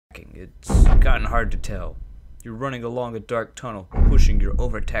it's gotten hard to tell. You're running along a dark tunnel, pushing your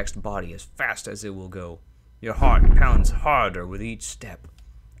overtaxed body as fast as it will go. Your heart pounds harder with each step.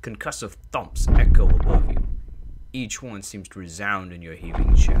 Concussive thumps echo above you. Each one seems to resound in your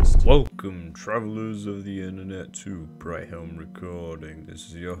heaving chest. Welcome, travelers of the internet, to Brighthelm Recording. This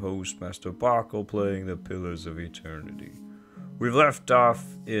is your host, Master Barkle, playing the Pillars of Eternity. We've left off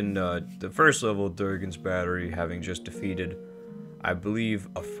in the first level of Durgan's battery, having just defeated, I believe,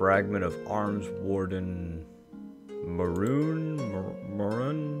 a fragment of Arms Warden Maroon?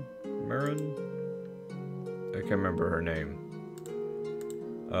 I can't remember her name.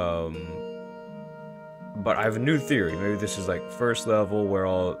 But I have a new theory. Maybe this is like first level where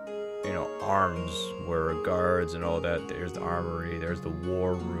all, arms were guards and all that. There's the armory, there's the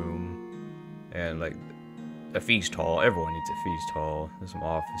war room, and like a feast hall. Everyone needs a feast hall. There's some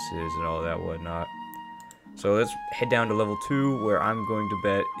offices and all that whatnot. So let's head down to level 2, where I'm going to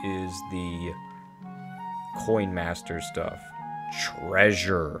bet is the coin master stuff.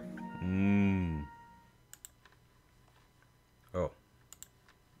 Treasure. Oh.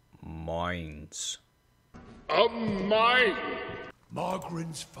 Mines. A mine!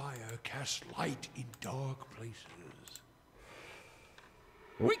 Pargrunen's fire casts light in dark places.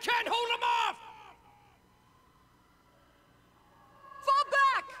 We can't hold them off! Fall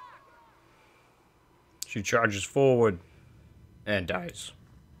back! She charges forward and dies.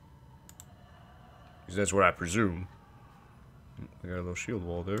 Because that's what I presume. We got a little shield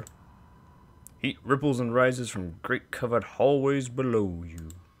wall there. Heat ripples and rises from great covered hallways below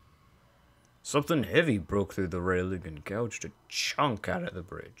you. Something heavy broke through the railing and gouged a chunk out of the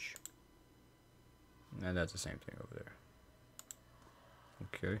bridge. And that's the same thing over there.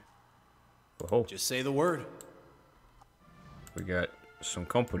 Okay. Whoa. Just say the word. We got some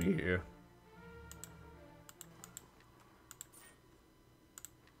company here.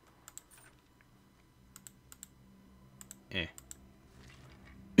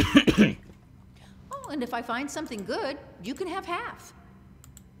 Oh, and if I find something good, you can have half.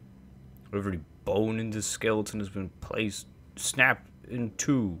 Every bone in this skeleton has been snapped in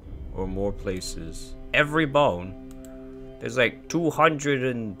 2 or more places. Every bone. There's like 200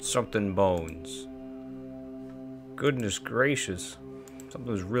 and something bones. Goodness gracious.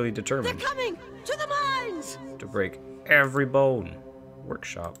 Something's really determined. They're coming! To the mines! To break every bone.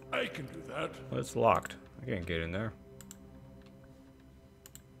 Workshop. I can do that. Well, it's locked. I can't get in there.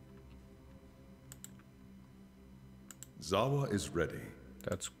 Zawa is ready.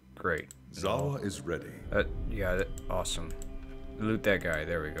 That's great. Zawa is ready. Yeah, awesome. Loot that guy.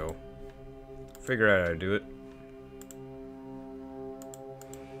 There we go. Figure out how to do it.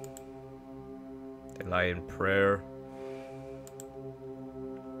 They lie in prayer.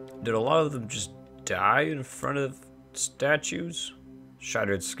 Did a lot of them just die in front of statues?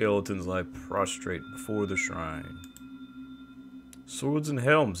 Shattered skeletons lie prostrate before the shrine. Swords and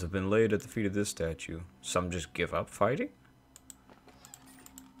helms have been laid at the feet of this statue. Some just give up fighting?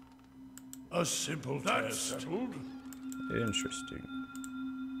 A simple task settled. Interesting.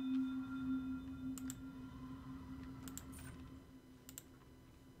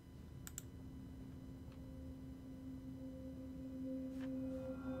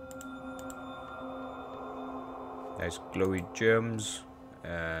 Nice glowy gems,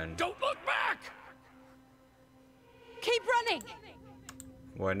 and Don't look back! Keep running!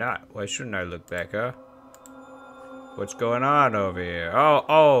 why not? Why shouldn't I look back, huh? What's going on over here?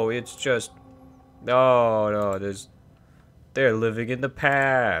 Oh, it's just... No, they're living in the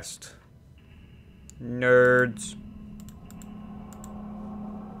past. Nerds.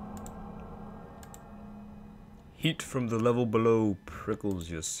 Heat from the level below prickles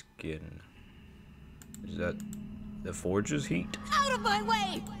your skin. Is that the forge's heat? Out of my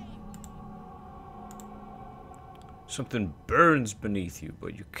way! Something burns beneath you,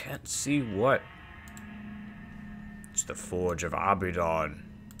 but you can't see what. It's the Forge of Abaddon.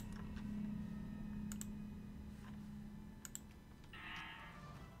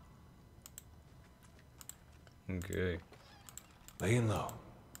 Okay. Laying low.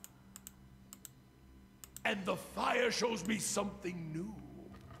 And the fire shows me something new.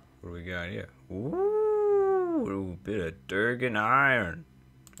 What do we got here? Ooh, a bit of Durgan iron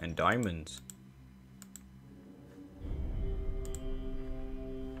and diamonds.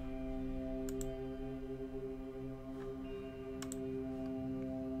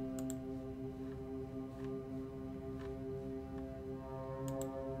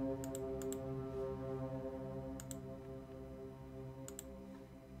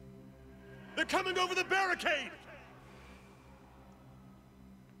 They're coming over the barricade!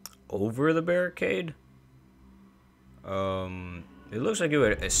 Over the barricade? It looks like you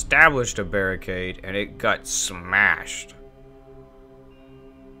had established a barricade and it got smashed.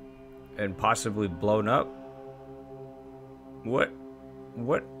 And possibly blown up? What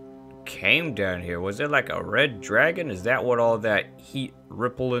came down here? Was it like a red dragon? Is that what all that heat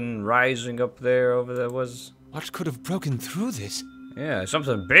rippling rising up there over there was? What could have broken through this? Yeah,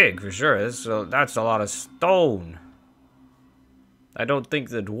 something big for sure. That's a lot of stone. I don't think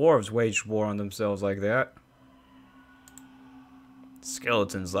the dwarves waged war on themselves like that.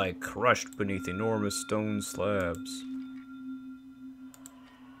 Skeletons lie crushed beneath enormous stone slabs.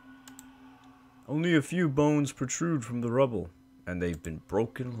 Only a few bones protrude from the rubble, and they've been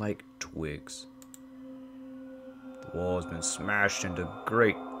broken like twigs. The wall has been smashed into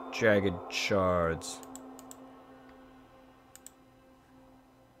great jagged shards.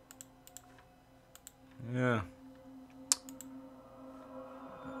 Yeah.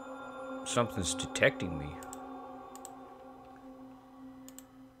 Something's detecting me.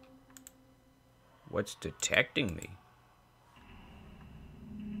 What's detecting me?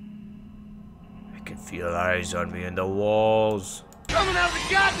 I can feel eyes on me in the walls. Coming out of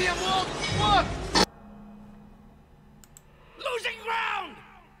the goddamn wall! Look! Losing ground!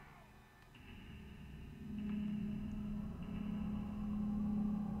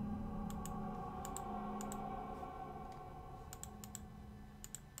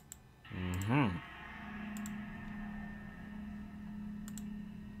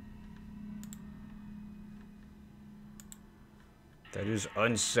 That is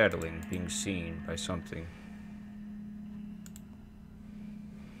unsettling, being seen by something.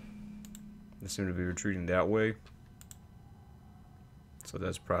 They seem to be retreating that way. So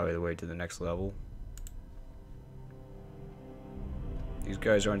that's probably the way to the next level. These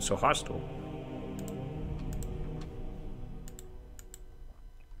guys aren't so hostile.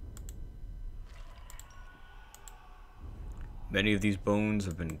 Many of these bones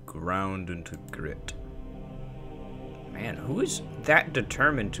have been ground into grit. Man, who is that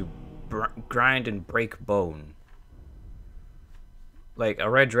determined to grind and break bone? Like, a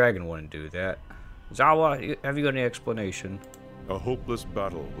red dragon wouldn't do that. Zawa, have you got any explanation? A hopeless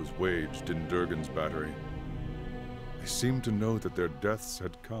battle was waged in Durgan's battery. They seemed to know that their deaths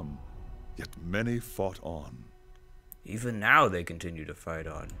had come, yet many fought on. Even now they continue to fight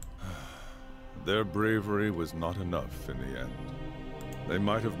on. Their bravery was not enough in the end. They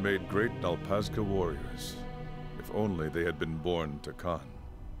might have made great Nalpazka warriors, if only they had been born to Khan.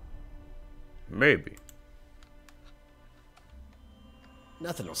 Maybe.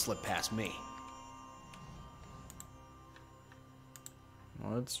 Nothing will slip past me.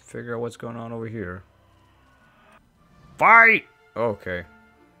 Well, let's figure out what's going on over here. Fight! Okay.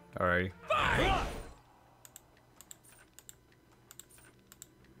 Alrighty. Fight!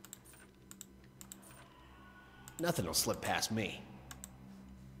 Nothing will slip past me.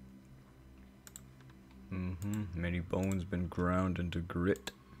 Many bones been ground into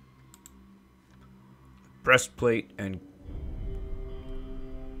grit. Breastplate and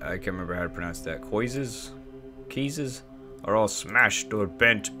I can't remember how to pronounce that. Keizes are all smashed or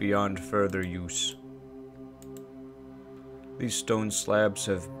bent beyond further use. These stone slabs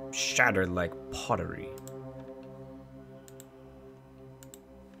have shattered like pottery.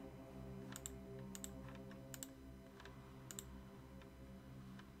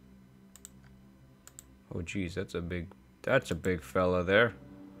 Oh geez, that's a big fella there.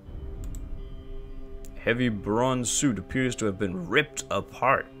 Heavy bronze suit appears to have been ripped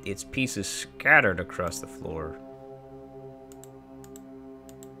apart, its pieces scattered across the floor.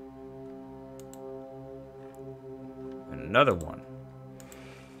 And another one.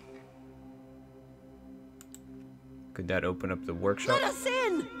 Could that open up the workshop? Let us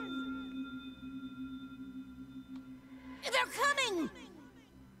in! They're coming!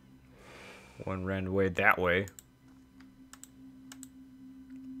 One ran away that way.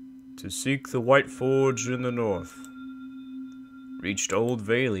 To seek the White Forge in the north. Reached Old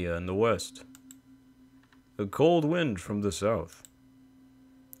Valia in the west. A cold wind from the south.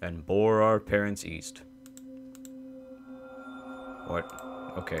 And bore our parents east. What?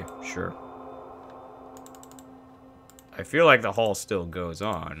 Okay, sure. I feel like the hall still goes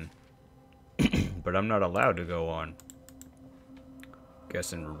on. But I'm not allowed to go on.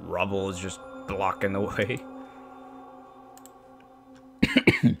 Guessing rubble is just blocking the way.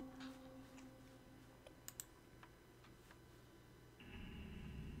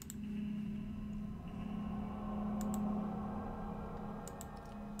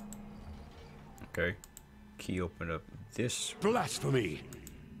 Okay. Key open up this. Blasphemy!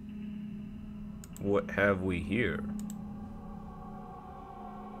 What have we here?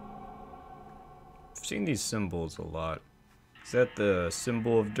 I've seen these symbols a lot. Is that the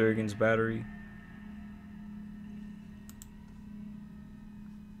symbol of Durgan's battery?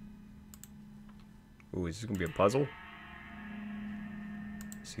 Ooh, is this gonna be a puzzle?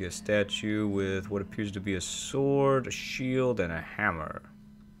 See a statue with what appears to be a sword, a shield, and a hammer.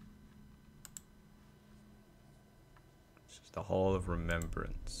 This is the Hall of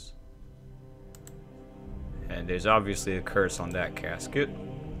Remembrance. And there's obviously a curse on that casket.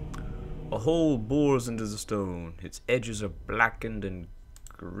 A hole bores into the stone. Its edges are blackened and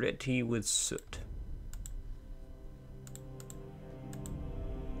gritty with soot.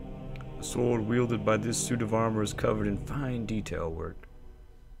 The sword wielded by this suit of armor is covered in fine detail work,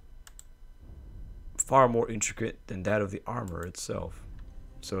 far more intricate than that of the armor itself.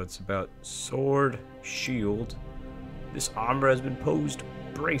 So it's about sword, shield. This armor has been posed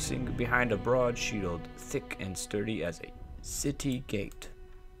bracing behind a broad shield, thick and sturdy as a city gate.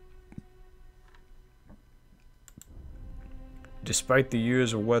 Despite the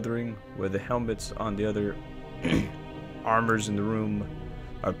years of weathering, where the helmets on the other armors in the room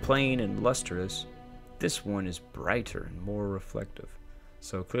are plain and lustrous, this one is brighter and more reflective.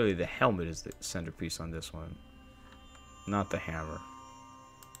 So clearly the helmet is the centerpiece on this one, not the hammer.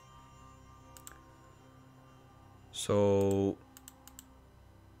 So,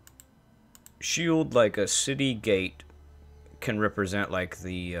 shield, like a city gate, can represent like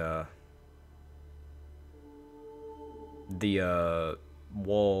the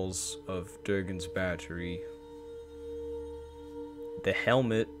walls of Durgan's battery. The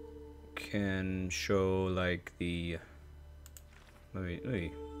helmet can show like the... Let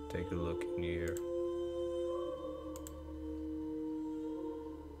me take a look in here.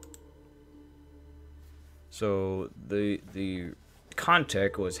 So the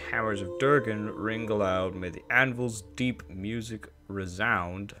context was hammers of Durgan ring aloud, may the anvil's deep music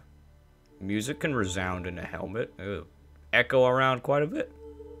resound. Music can resound in a helmet. It'll echo around quite a bit.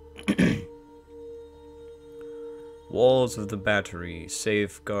 Walls of the battery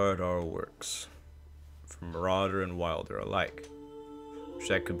safeguard our works from marauder and wilder alike. Which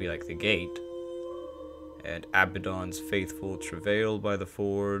that could be like the gate. And Abaddon's faithful travail by the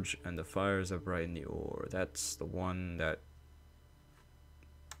forge, and the fires that brighten the ore. That's the one that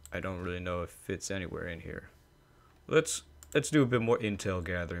I don't really know if fits anywhere in here. Let's do a bit more intel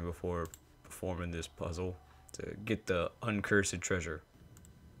gathering before performing this puzzle to get the uncursed treasure.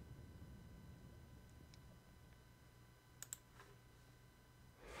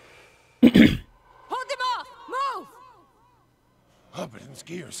 Hold them off! Move! Abaddon's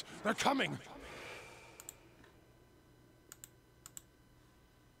gears. They're coming.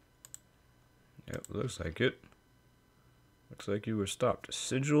 Yep, looks like it. Looks like you were stopped.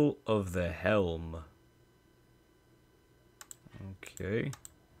 Sigil of the Helm. Okay.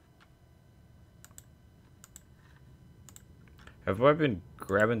 Have I been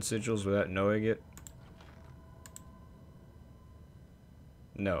grabbing sigils without knowing it?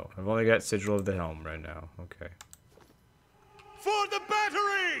 No, I've only got Sigil of the Helm right now. Okay. For the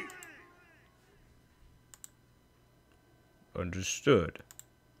battery! Understood.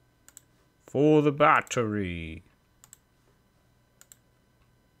 For the battery.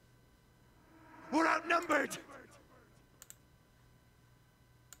 We're outnumbered!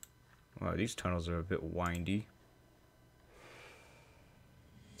 Wow, these tunnels are a bit windy.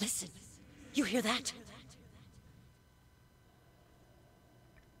 Listen, you hear that?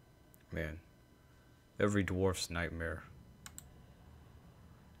 Man, every dwarf's nightmare.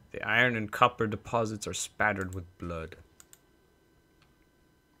 The iron and copper deposits are spattered with blood.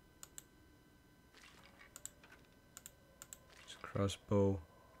 Crossbow.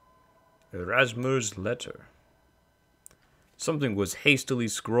 Erasmus's letter. Something was hastily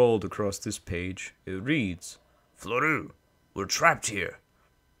scrawled across this page. It reads, Floru, we're trapped here,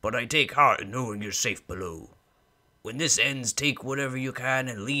 but I take heart in knowing you're safe below. When this ends, take whatever you can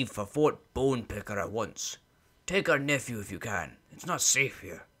and leave for Fort Bonepicker at once. Take our nephew if you can. It's not safe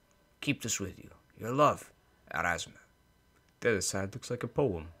here. Keep this with you. Your love, Erasmus. the other side looks like a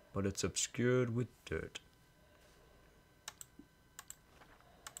poem, but it's obscured with dirt.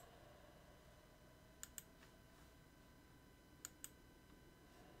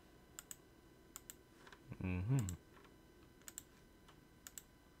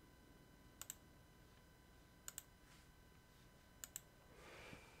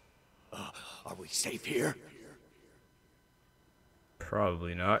 Are we safe here?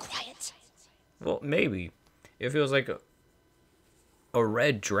 Probably not. Quiet. Well, maybe. It feels like a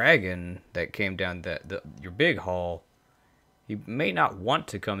red dragon that came down your big hall. He may not want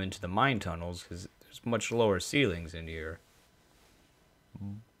to come into the mine tunnels because there's much lower ceilings in here.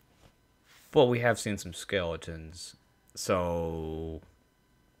 But we have seen some skeletons So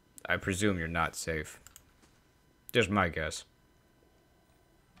I presume you're not safe. Just my guess.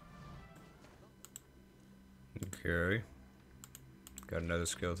 Okay. Got another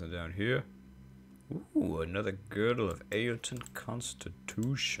skeleton down here. Ooh, another girdle of Ayrton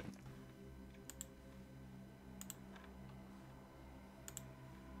Constitution.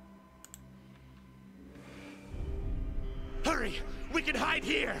 Hurry! We can hide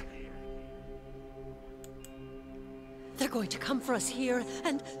here! They're going to come for us here,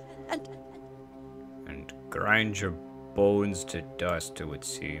 and And grind your bones to dust, it would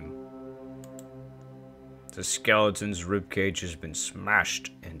seem. The skeleton's ribcage has been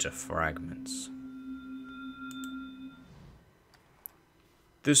smashed into fragments.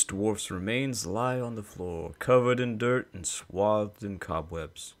 This dwarf's remains lie on the floor, covered in dirt and swathed in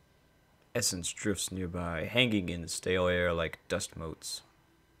cobwebs. Essence drifts nearby, hanging in the stale air like dust motes.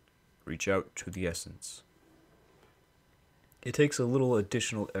 Reach out to the essence. It takes a little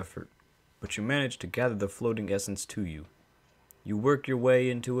additional effort, but you manage to gather the floating essence to you. You work your way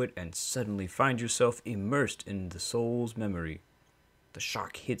into it and suddenly find yourself immersed in the soul's memory. The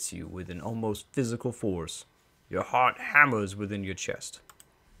shock hits you with an almost physical force. Your heart hammers within your chest.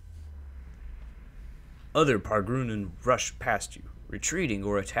 Other Pargrunen rush past you, retreating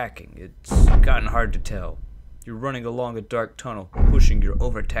or attacking. It's gotten hard to tell. You're running along a dark tunnel, pushing your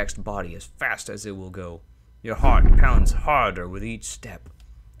overtaxed body as fast as it will go. Your heart pounds harder with each step.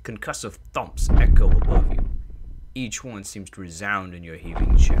 Concussive thumps echo above you. Each one seems to resound in your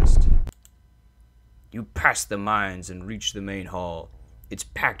heaving chest. You pass the mines and reach the main hall. It's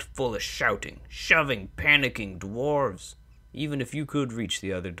packed full of shouting, shoving, panicking dwarves. Even if you could reach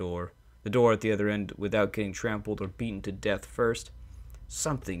the door at the other end without getting trampled or beaten to death first,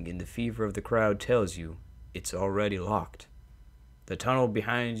 something in the fever of the crowd tells you it's already locked. The tunnel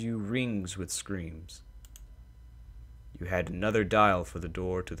behind you rings with screams. You had another dial for the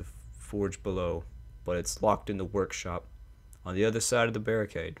door to the forge below, but it's locked in the workshop on the other side of the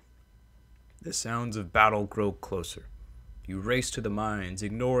barricade. The sounds of battle grow closer. You race to the mines,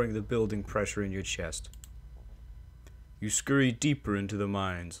 ignoring the building pressure in your chest. You scurry deeper into the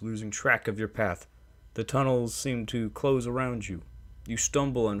mines, losing track of your path. The tunnels seem to close around you. You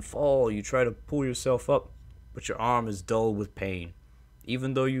stumble and fall. You try to pull yourself up, but your arm is dull with pain.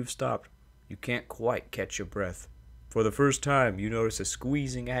 Even though you've stopped, you can't quite catch your breath. For the first time, you notice a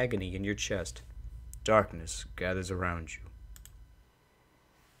squeezing agony in your chest. Darkness gathers around you.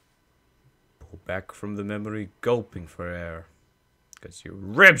 Pull back from the memory, gulping for air. Because your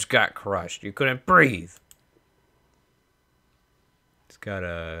ribs got crushed. You couldn't breathe. He's got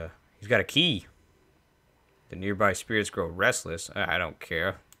a key. The nearby spirits grow restless. I don't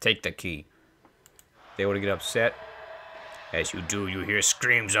care. Take the key. They want to get upset. As you do, you hear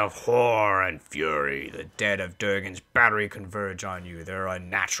screams of horror and fury. The dead of Durgan's battery converge on you, their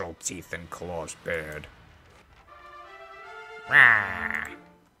unnatural teeth and claws bared. Rah!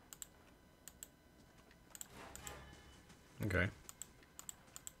 Okay.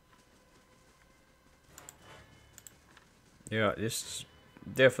 Yeah, this is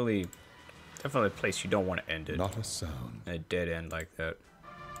definitely a place you don't want to end it. Not a sound. A dead end like that.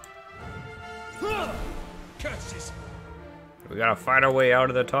 Curses! We gotta find our way out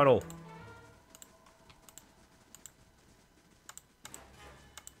of the tunnel.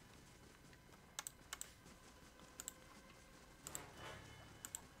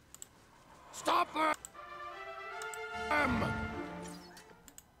 Stop them!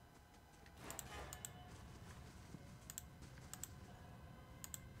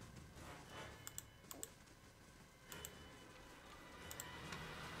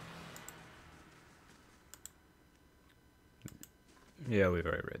 Yeah, we've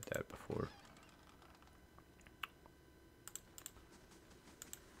already read that before.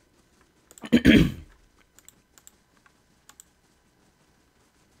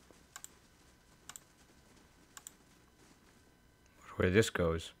 Where this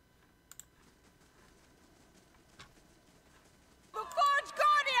goes. the Forge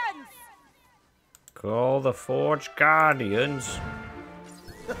Guardians! Call the Forge Guardians.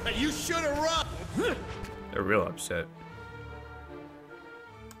 You should have run! They're real upset.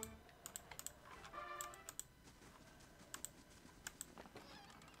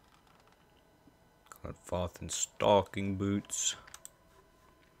 Forth in stalking boots.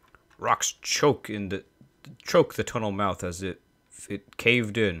 Rocks choke the tunnel mouth as if it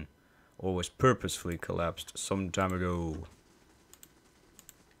caved in or was purposefully collapsed some time ago.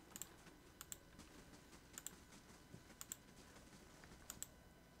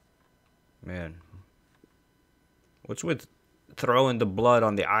 Man. What's with throwing the blood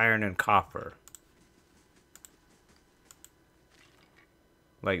on the iron and copper?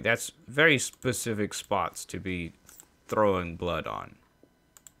 Like, that's very specific spots to be throwing blood on.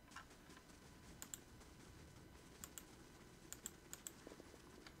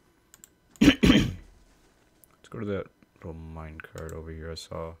 Let's go to that little minecart over here I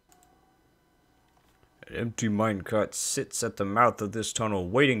saw. An empty minecart sits at the mouth of this tunnel,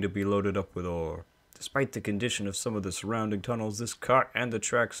 waiting to be loaded up with ore. Despite the condition of some of the surrounding tunnels, this cart and the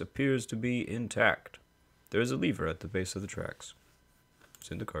tracks appears to be intact. There is a lever at the base of the tracks. It's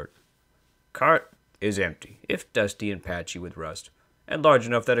in the cart. Cart is empty, if dusty and patchy with rust, and large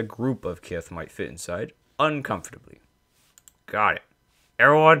enough that a group of kith might fit inside uncomfortably. Got it.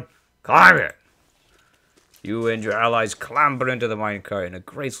 Everyone, climb it! You and your allies clamber into the minecart in a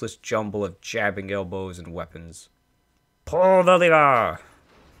graceless jumble of jabbing elbows and weapons. Pull the lever!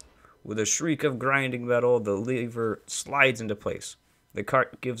 With a shriek of grinding metal, the lever slides into place. The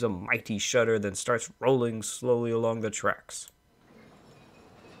cart gives a mighty shudder, then starts rolling slowly along the tracks.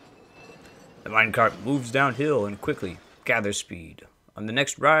 The minecart moves downhill and quickly gathers speed. On the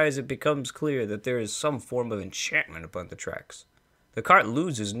next rise, it becomes clear that there is some form of enchantment upon the tracks. The cart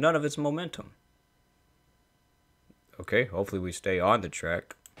loses none of its momentum. Okay, hopefully we stay on the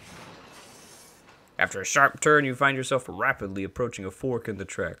track. After a sharp turn, you find yourself rapidly approaching a fork in the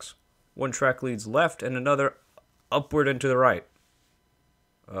tracks. One track leads left and another upward and to the right.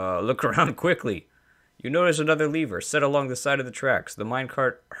 Look around quickly. You notice another lever set along the side of the tracks. The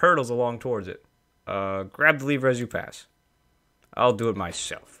minecart hurtles along towards it. Grab the lever as you pass. I'll do it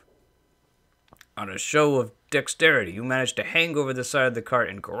myself. On a show of dexterity, you manage to hang over the side of the cart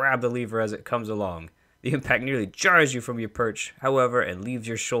and grab the lever as it comes along. The impact nearly jars you from your perch, however, and leaves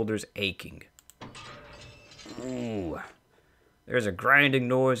your shoulders aching. Ooh. There's a grinding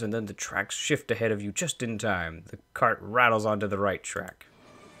noise, and then the tracks shift ahead of you just in time. The cart rattles onto the right track.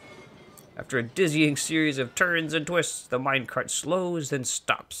 After a dizzying series of turns and twists, the minecart slows, then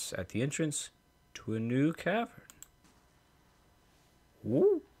stops at the entrance to a new cavern.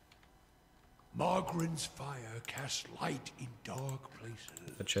 Ooh. Pargrunes' fire casts light in dark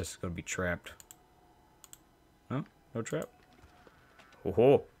places. The chest is going to be trapped. Huh? No trap?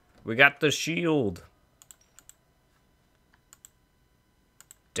 Oh, we got the shield.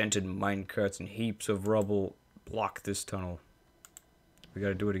 Dented minecarts and heaps of rubble block this tunnel. We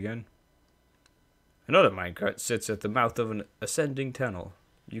gotta do it again. Another minecart sits at the mouth of an ascending tunnel.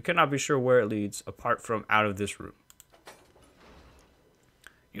 You cannot be sure where it leads, apart from out of this room.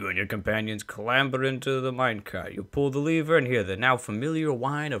 You and your companions clamber into the minecart. You pull the lever and hear the now familiar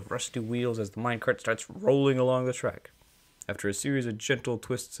whine of rusty wheels as the minecart starts rolling along the track. After a series of gentle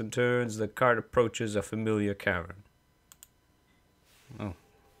twists and turns, the cart approaches a familiar cavern. Oh.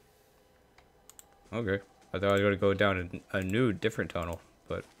 Okay. I thought I was going to go down a new, different tunnel,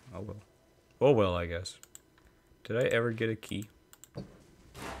 but oh well. Oh well, I guess. Did I ever get a key?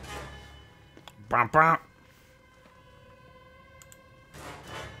 Bum, bum.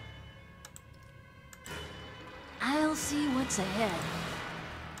 I'll see what's ahead.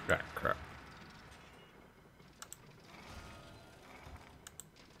 Right, crap.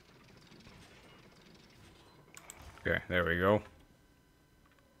 Okay, there we go.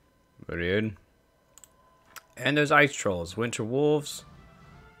 Put it in. And there's ice trolls, winter wolves,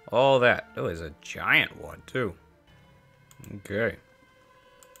 all that. Oh, there's a giant one, too. Okay.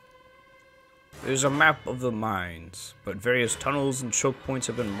 There's a map of the mines, but various tunnels and choke points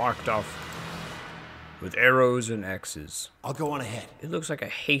have been marked off with arrows and X's. I'll go on ahead. It looks like a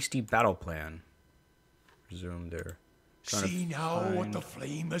hasty battle plan. Resume there. See now what the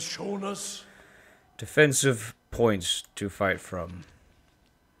flame has shown us? Defensive points to fight from.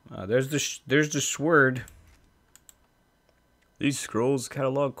 There's the sword. These scrolls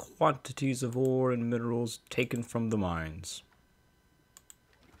catalog quantities of ore and minerals taken from the mines.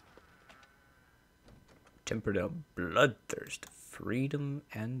 Tempered out bloodthirst, freedom,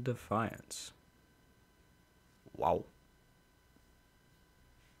 and defiance. Wow.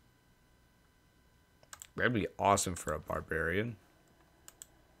 That'd be awesome for a barbarian.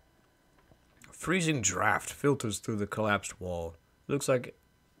 A freezing draft filters through the collapsed wall.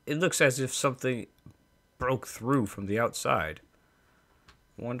 It looks as if something broke through from the outside.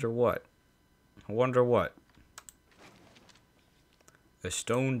 I wonder what. A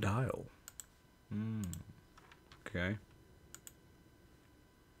stone dial. Okay.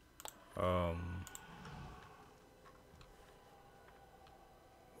 Oh.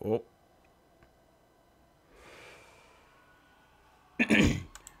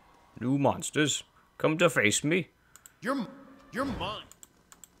 New monsters, come to face me. You're mine.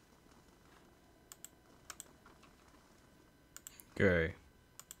 Okay.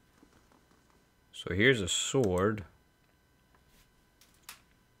 So here's a sword.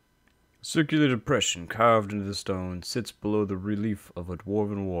 Circular depression carved into the stone sits below the relief of a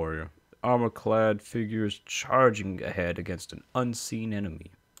dwarven warrior. The armor-clad figure is charging ahead against an unseen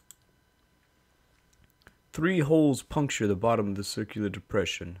enemy. 3 holes puncture the bottom of the circular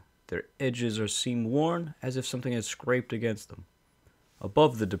depression. Their edges are seam-worn, as if something had scraped against them.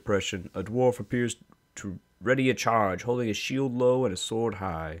 Above the depression, a dwarf appears to ready a charge, holding a shield low and a sword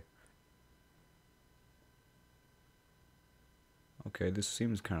high. Okay, this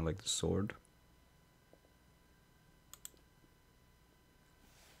seems kind of like the sword.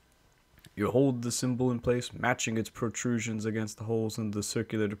 You hold the symbol in place, matching its protrusions against the holes in the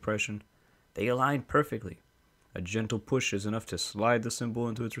circular depression. They align perfectly. A gentle push is enough to slide the symbol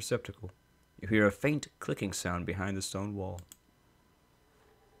into its receptacle. You hear a faint clicking sound behind the stone wall.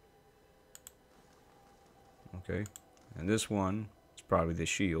 Okay, and this one is probably the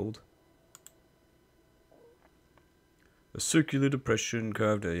shield. A circular depression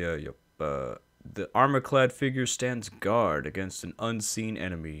carved. The armor-clad figure stands guard against an unseen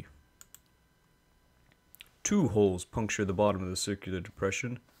enemy. 2 holes puncture the bottom of the circular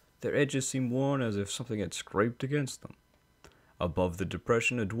depression. Their edges seem worn as if something had scraped against them. Above the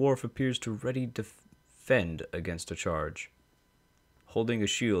depression, a dwarf appears to ready defend against a charge, holding a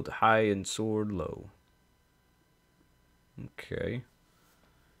shield high and sword low. Okay.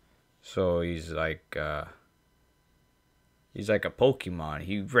 So he's like a Pokemon.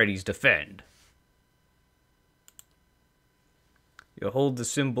 He readies defend. You hold the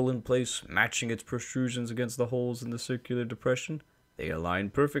symbol in place, matching its protrusions against the holes in the circular depression. They align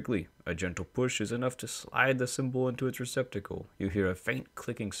perfectly. A gentle push is enough to slide the symbol into its receptacle. You hear a faint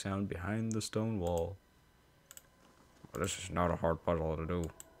clicking sound behind the stone wall. Well, this is not a hard puzzle to do.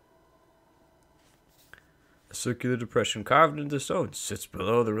 A circular depression carved into stone sits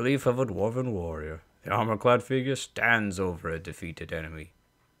below the relief of a dwarven warrior. The armor-clad figure stands over a defeated enemy.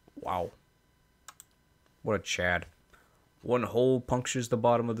 Wow. What a Chad. 1 hole punctures the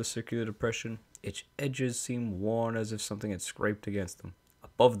bottom of the circular depression. Its edges seem worn as if something had scraped against them.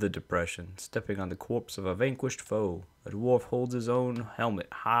 Above the depression, stepping on the corpse of a vanquished foe, a dwarf holds his own helmet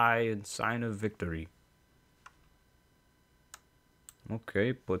high in sign of victory.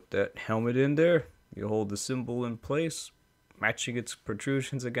 Okay, put that helmet in there. You hold the symbol in place, matching its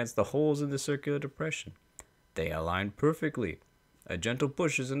protrusions against the holes in the circular depression. They align perfectly. A gentle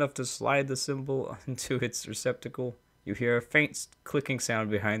push is enough to slide the symbol into its receptacle. You hear a faint clicking sound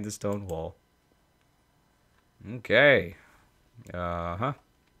behind the stone wall. Okay. Well,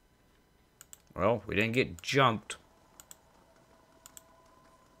 we didn't get jumped.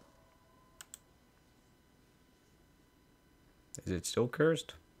 Is it still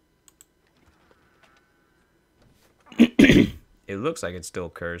cursed? It looks like it's still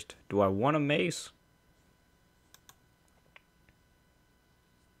cursed. Do I want a mace?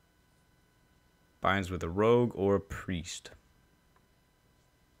 Binds with a rogue or a priest.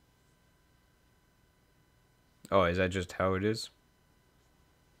 Oh, is that just how it is?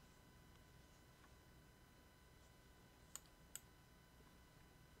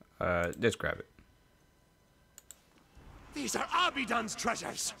 Let's grab it. These are Abidan's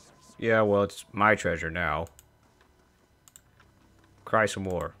treasures. Yeah, well, it's my treasure now. Cry some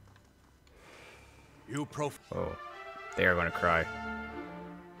more. Oh, they are gonna cry.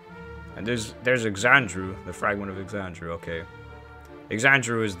 And there's Exandru, the fragment of Exandru. Okay,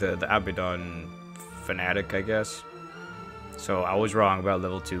 Exandru is the Abidan fanatic, I guess. So I was wrong about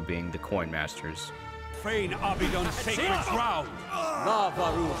level 2 being the coin masters. Fain Abidan's sacred ground.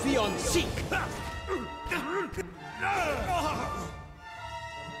 Lavaru Fion Seek.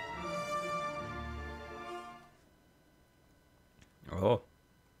 Oh,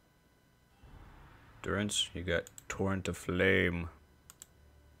 Durance, you got Torrent of Flame.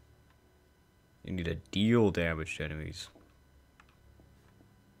 You need to deal damage to enemies.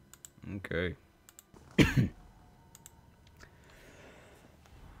 Okay.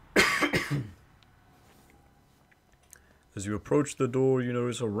 As you approach the door, you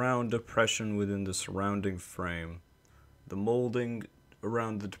notice a round depression within the surrounding frame. The molding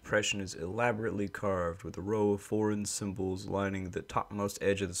around the depression is elaborately carved with a row of foreign symbols lining the topmost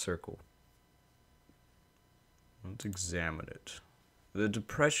edge of the circle. Let's examine it. The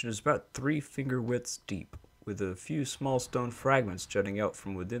depression is about 3 finger widths deep, with a few small stone fragments jutting out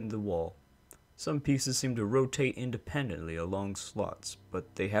from within the wall. Some pieces seem to rotate independently along slots,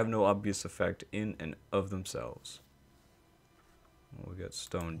 but they have no obvious effect in and of themselves. Well, we got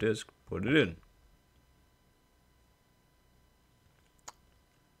stone disc, put it in.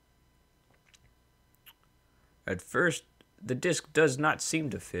 At first, the disc does not seem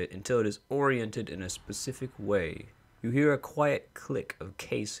to fit until it is oriented in a specific way. You hear a quiet click of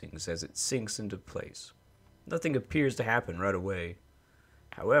casings as it sinks into place. Nothing appears to happen right away.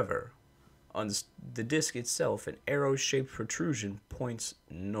 However, on the disc itself, an arrow-shaped protrusion points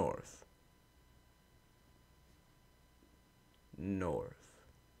north. North.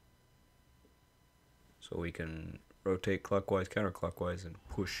 So we can rotate clockwise, counterclockwise, and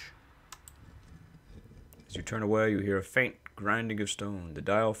push. As you turn away, you hear a faint grinding of stone. The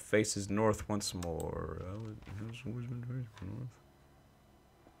dial faces north once more.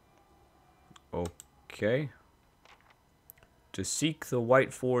 Okay. To seek the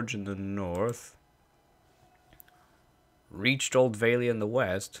White Forge in the north. Reached Old Valley in the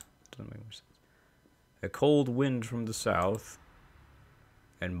west. Doesn't make much sense. A cold wind from the south.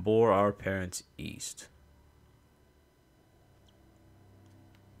 And bore our parents east.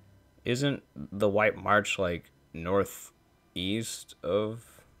 Isn't the White March like northeast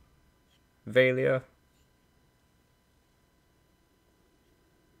of Valia?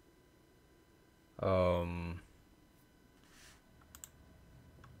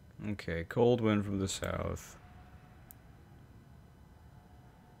 Okay, cold wind from the south.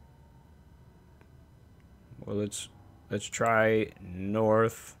 Well, let's try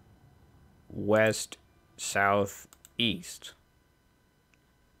north, west, south, east.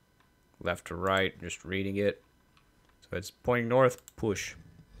 Left to right, just reading it. So it's pointing north, push.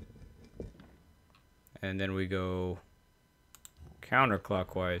 And then we go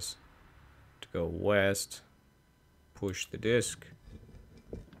counterclockwise to go west, push the disc.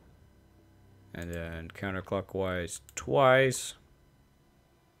 And then counterclockwise twice,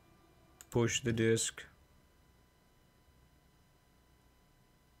 push the disc.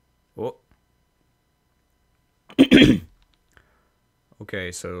 Oh.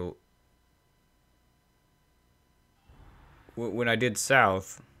 Okay, so when I did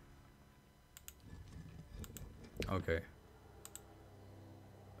south, okay,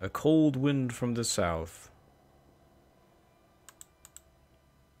 a cold wind from the south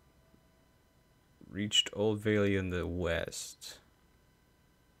reached Old Valley in the west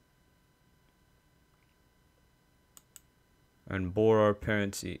and bore our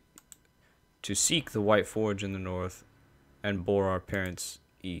parents to seek the White Forge in the north and bore our parents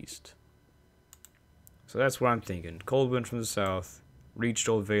east. So that's what I'm thinking. Cold wind from the south reached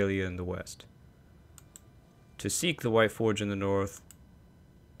Old Valley in the west to seek the White Forge in the north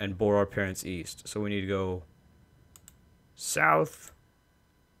and bore our parents east. So we need to go south,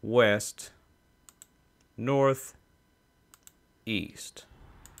 west, north, east.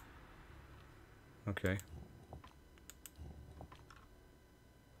 Okay.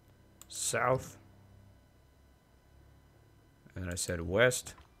 South. And then I said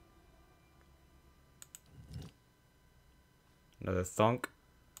west. Another thunk.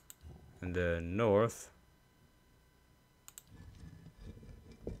 And then north.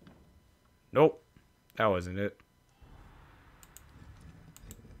 Nope. That wasn't it.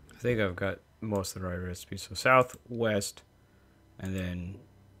 I think I've got most of the right recipe. So south, west, and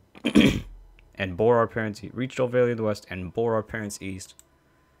then and bore our parents east. Reached Old Valley in the west and bore our parents east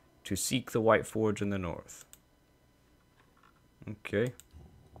to seek the White Forge in the north. Okay.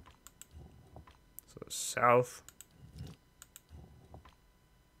 So south,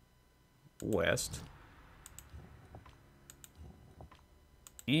 west,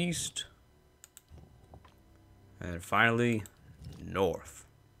 east, and then finally north.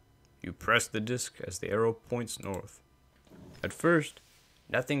 You press the disc as the arrow points north. At first,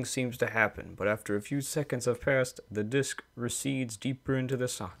 nothing seems to happen, but after a few seconds have passed, the disc recedes deeper into the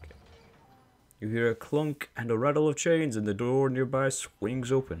socket. You hear a clunk and a rattle of chains, and the door nearby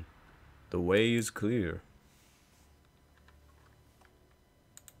swings open. The way is clear.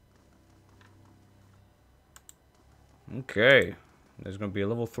 Okay, there's going to be a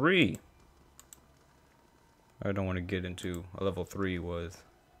level 3. I don't want to get into a level 3 with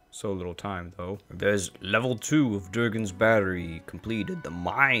so little time, though. There's level 2 of Durgan's battery completed. The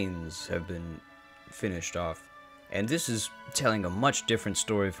mines have been finished off. And this is telling a much different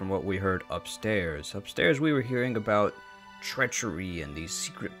story from what we heard upstairs. Upstairs we were hearing about treachery and these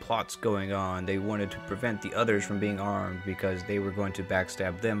secret plots going on. They wanted to prevent the others from being armed because they were going to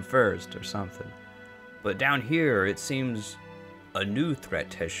backstab them first or something. But down here it seems a new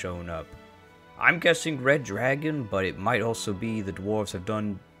threat has shown up. I'm guessing Red Dragon, but it might also be the dwarves have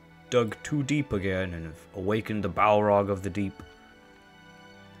dug too deep again and have awakened the Balrog of the deep.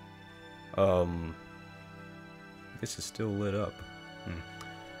 This is still lit up.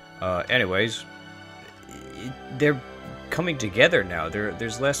 Anyways, they're coming together now.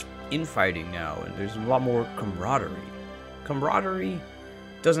 There's less infighting now, and there's a lot more camaraderie. Camaraderie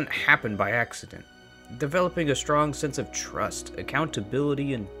doesn't happen by accident. Developing a strong sense of trust,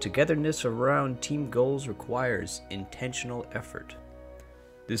 accountability, and togetherness around team goals requires intentional effort.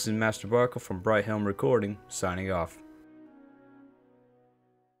 This is Master Barkle from Brighthelm Recording, signing off.